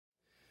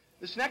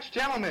This next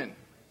gentleman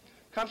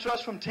comes to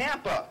us from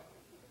Tampa.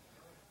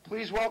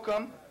 Please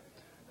welcome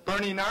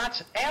Bernie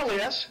Knotts,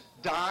 alias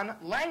Don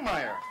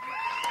Langmyer.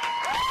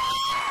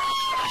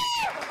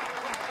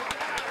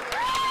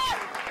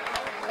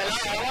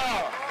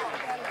 Hello.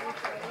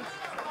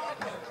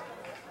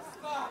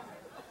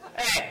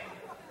 Hey,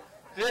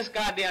 does this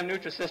goddamn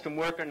Nutrisystem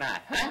work or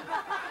not? Huh?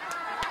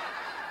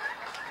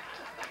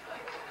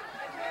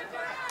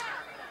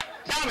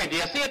 Tell me, do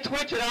you see it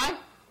twitch at all?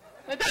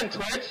 It doesn't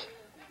twitch.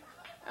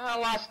 I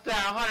lost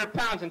 100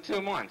 pounds in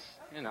 2 months.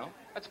 You know,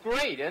 that's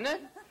great, isn't it?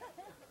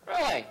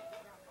 Really.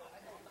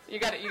 You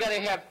got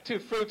to have 2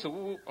 fruits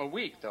a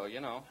week, though.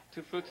 You know,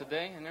 2 fruits a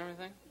day and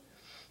everything.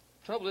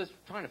 Trouble is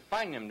trying to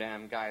find them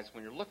damn guys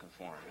when you're looking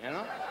for them. You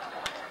know.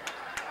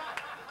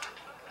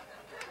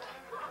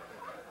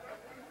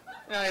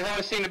 You know, they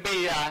always seem to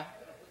be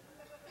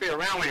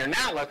around when you're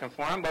not looking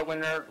for them, but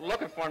when they're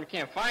looking for them, you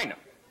can't find them.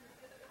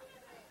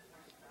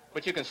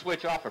 But you can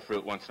switch off a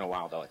fruit once in a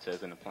while, though, it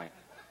says in the plant.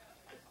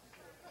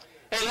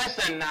 Hey,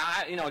 listen,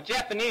 you know,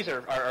 Japanese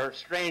are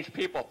strange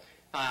people.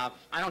 I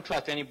don't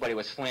trust anybody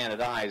with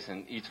slanted eyes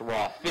and eats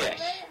raw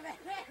fish,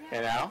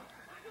 you know?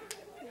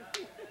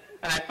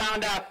 And I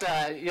found out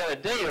the other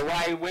day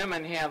why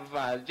women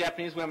have,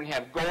 Japanese women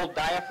have gold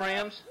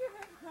diaphragms,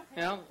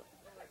 you know?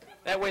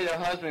 That way their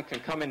husband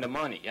can come into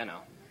money, you know.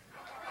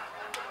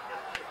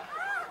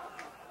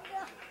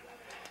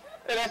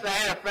 Hey, listen, I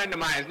had a friend of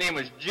mine, his name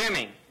was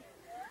Jimmy.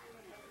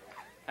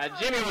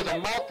 Jimmy was a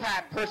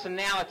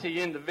multi-personality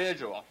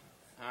individual.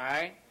 All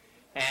right?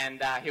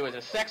 And he was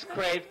a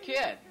sex-craved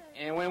kid.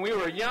 And when we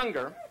were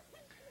younger,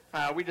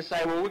 we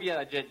decided, well, we'll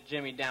get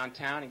Jimmy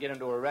downtown and get him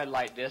to a red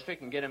light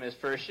district and get him his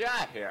first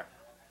shot here.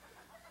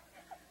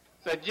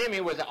 So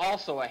Jimmy was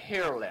also a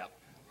hair lip.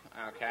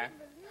 Okay?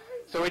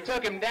 So we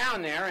took him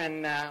down there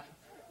and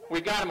we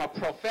got him a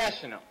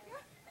professional.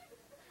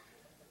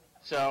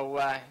 So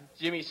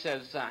Jimmy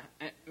says,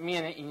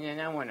 man,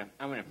 I want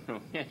a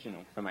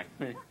professional for my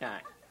first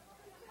shot.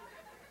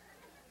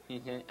 He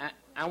said,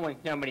 I want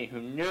somebody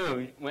who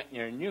knows what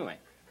they're doing.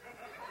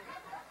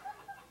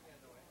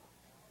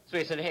 So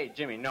he said, hey,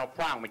 Jimmy, no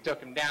problem. We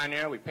took him down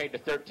there, we paid the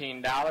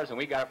 $13, and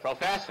we got a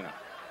professional.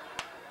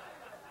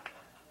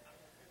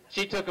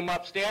 She took him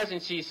upstairs,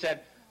 and she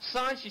said,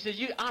 son, she said,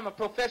 I'm a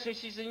professional.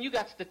 She said, you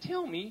got to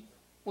tell me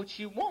what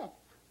you want.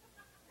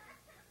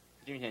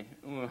 Jimmy said,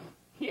 well,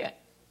 yeah.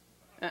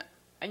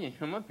 I just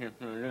come up here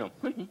for a little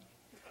pussy.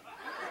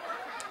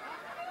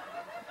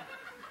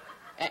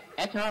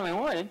 That's all I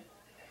wanted.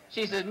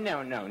 She says,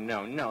 no,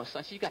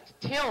 son. She got to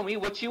tell me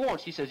what you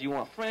want. She says, you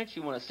want French,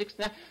 you want a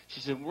 6'9".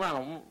 She said,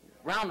 round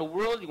the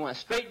world, you want a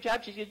straight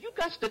job? She said, you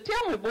got to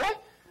tell me, boy.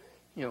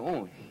 You know,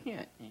 oh,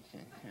 shit. He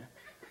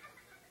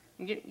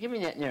said, give me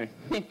that there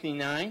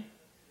 69.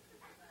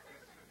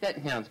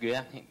 That sounds good.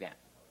 I'll take that.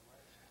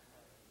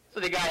 So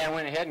the guy, I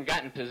went ahead and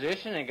got in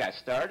position and got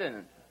started.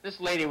 And this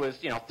lady was,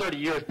 30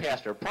 years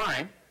past her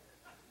prime.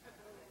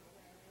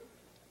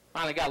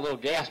 Finally got a little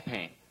gas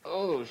pain.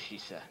 Oh, she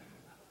said.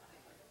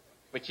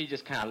 But she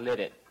just kind of let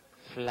it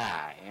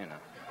fly, you know.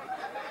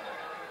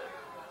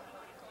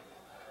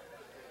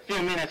 A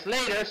few minutes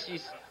later,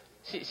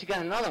 she got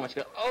another one. She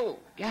goes, oh,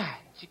 God.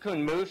 She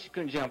couldn't move. She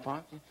couldn't jump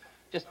on. She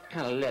just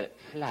kind of let it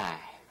fly.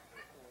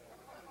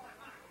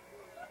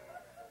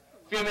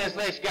 A few minutes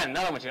later, she got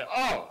another one. She goes,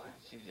 oh.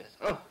 She just,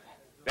 oh.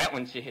 That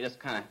one, she just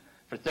kind of,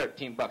 for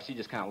 $13, she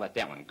just kind of let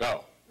that one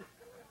go.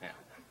 Yeah.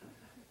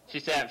 She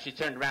said, she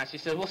turned around. She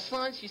said, well,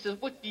 son, she says,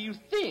 what do you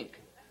think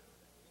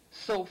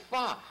so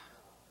far?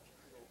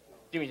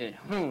 Jimmy said,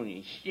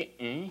 holy shit,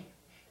 eh?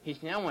 He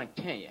said, I want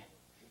to tell you.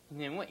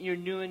 He said, what you're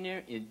doing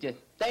there is just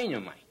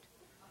dynamite.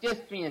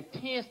 Just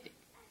fantastic.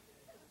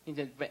 He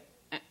said, but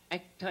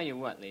I tell you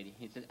what, lady.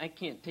 He said, I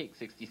can't take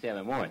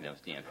 67 more of those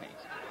damn things.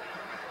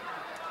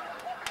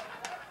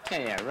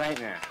 Tell you right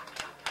now.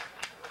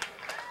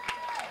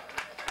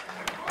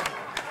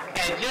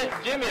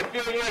 And Jimmy, a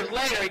few years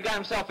later, he got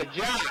himself a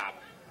job.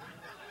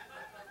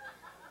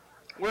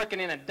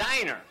 Working in a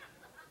diner.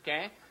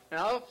 Okay?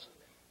 Now,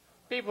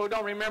 people who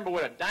don't remember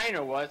what a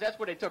diner was, that's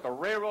where they took a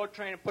railroad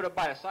train and put it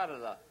by the side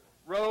of the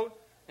road.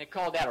 They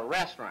called that a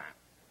restaurant.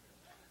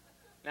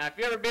 Now, if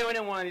you ever been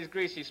in one of these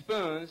greasy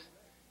spoons,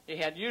 you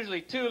had usually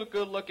 2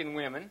 good-looking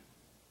women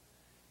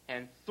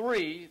and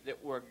 3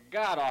 that were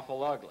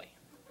god-awful ugly.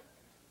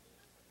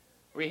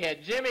 We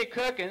had Jimmy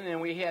cooking, and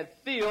we had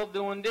Theo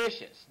doing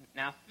dishes.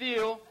 Now,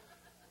 Theo,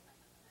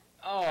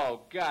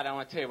 oh, God, I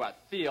want to tell you about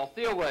Theo.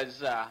 Theo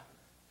was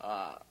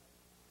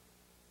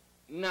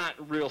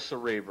not real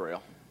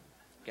cerebral.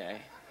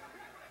 Okay.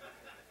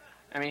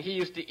 I mean, he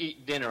used to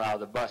eat dinner out of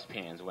the bus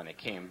pans when they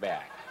came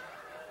back.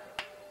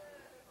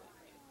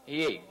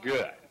 He ate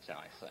good, shall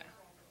I say.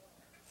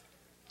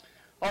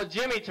 Well,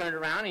 Jimmy turned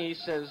around and he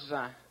says,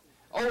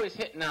 always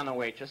hitting on the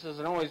waitresses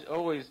and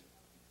always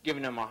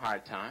giving them a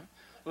hard time.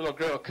 Little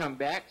girl come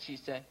back. She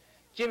said,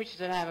 Jimmy, she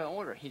said, I have an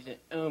order. He said,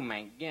 oh,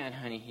 my God,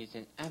 honey. He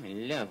said, I'm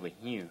in love with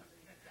you.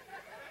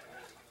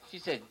 She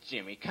said,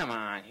 Jimmy, come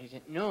on. He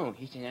said, no.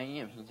 He said, I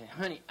am. He said,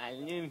 honey, I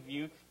love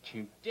you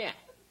to death.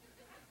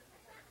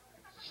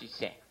 She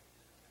said,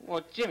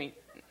 Well, Jimmy,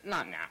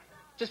 not now.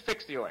 Just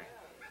fix the order.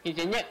 He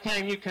said, next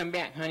time you come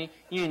back, honey,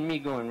 you and me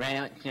going right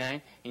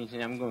outside. And he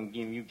said, I'm going to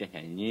give you just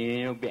a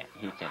little bit.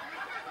 He said,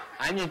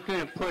 I'm just going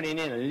to put it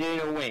in a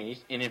little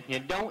ways, and if you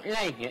don't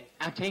like it,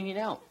 I'll take it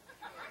out.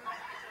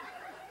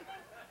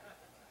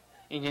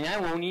 He said, I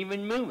won't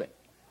even move it.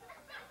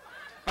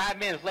 5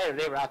 minutes later,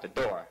 they were out the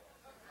door.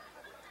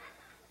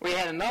 We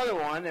had another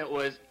one that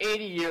was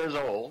 80 years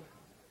old,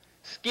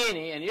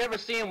 skinny, and you ever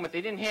see them when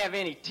they didn't have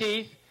any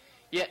teeth,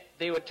 yet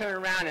they would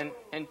turn around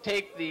and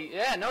take the,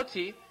 no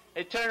teeth,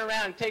 they'd turn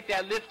around and take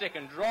that lipstick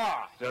and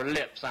draw their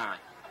lips on,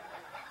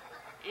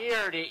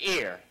 ear to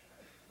ear.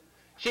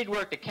 She'd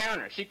work the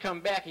counter. She'd come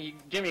back and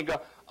Jimmy would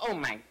go, oh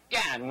my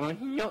God, well,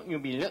 don't you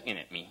be looking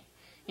at me.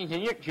 He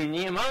said, you're too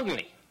damn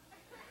ugly.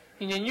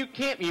 He said, you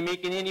can't be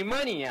making any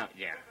money out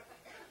there.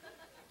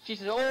 She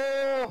said,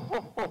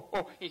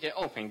 oh. He said,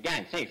 oh, for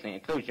God's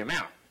sake, close your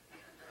mouth.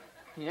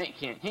 He said, I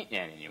can't take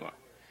that anymore.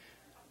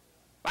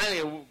 Finally,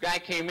 a guy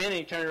came in and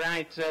he turned around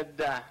and he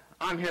said,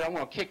 I'm here, I'm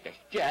going to kick the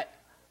shit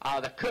out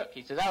of the cook.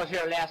 He says, I was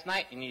here last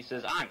night, and he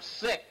says, I'm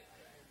sick.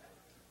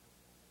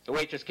 The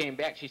waitress came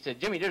back. She said,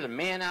 Jimmy, there's a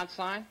man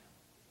outside,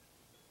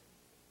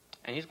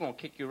 and he's going to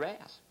kick your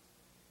ass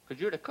because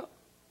you're the cook.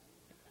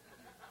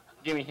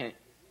 Jimmy said,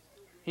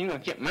 he's going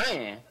to kick my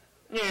ass.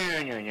 No.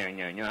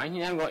 I'm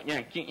going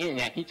to kick in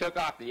that. He took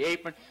off the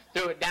apron,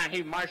 threw it down.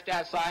 He marched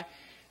outside,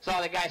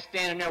 saw the guy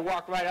standing there,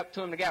 walked right up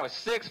to him. The guy was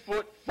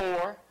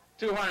 6'4",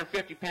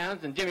 250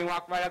 pounds, and Jimmy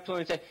walked right up to him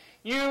and said,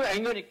 you are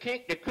going to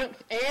kick the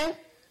cook's ass?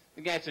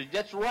 The guy said,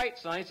 that's right,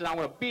 son. He said, I'm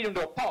going to beat him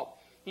to a pulp.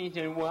 He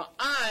said, well,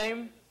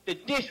 I'm the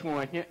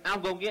dishwasher. I'll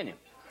go get him.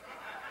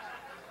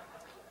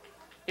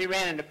 He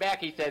ran in the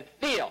back. He said,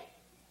 Theo.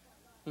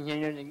 He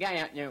said, there's a guy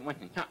out there that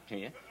wants to talk to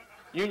you.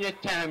 You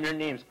just tell him your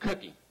name's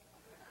Cookie.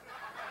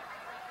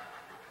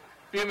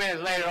 A few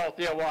minutes later, old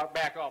Theo walked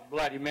back all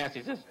bloody mess.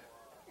 He says,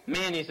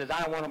 man, he says,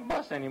 I don't want to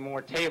bust any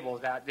more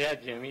tables out there,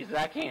 Jim. He says,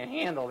 I can't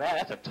handle that.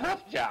 That's a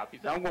tough job. He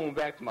said, I'm going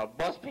back to my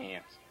bus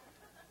pants.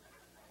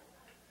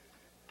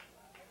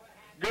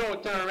 Girl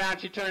would turn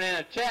around, she turned in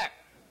a check.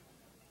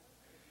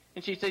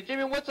 And she said,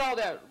 Jimmy, what's all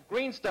that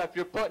green stuff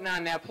you're putting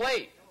on that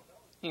plate?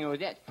 He goes,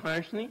 that's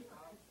parsley.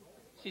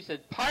 She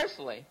said,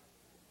 parsley?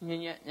 He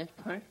said, yeah, that's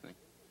parsley.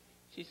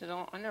 She said,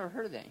 oh, I never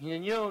heard of that. He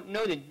said, you don't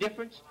know the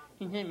difference,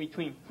 he said,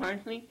 between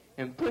parsley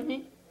and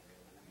pudding?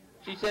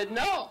 She said,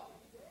 no.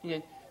 He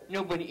said,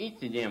 nobody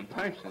eats the damn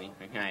parsley,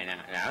 for crying out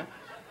loud.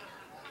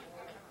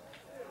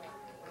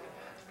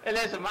 And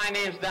listen, my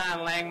name's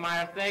Don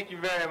Langmyer. Thank you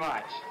very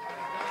much.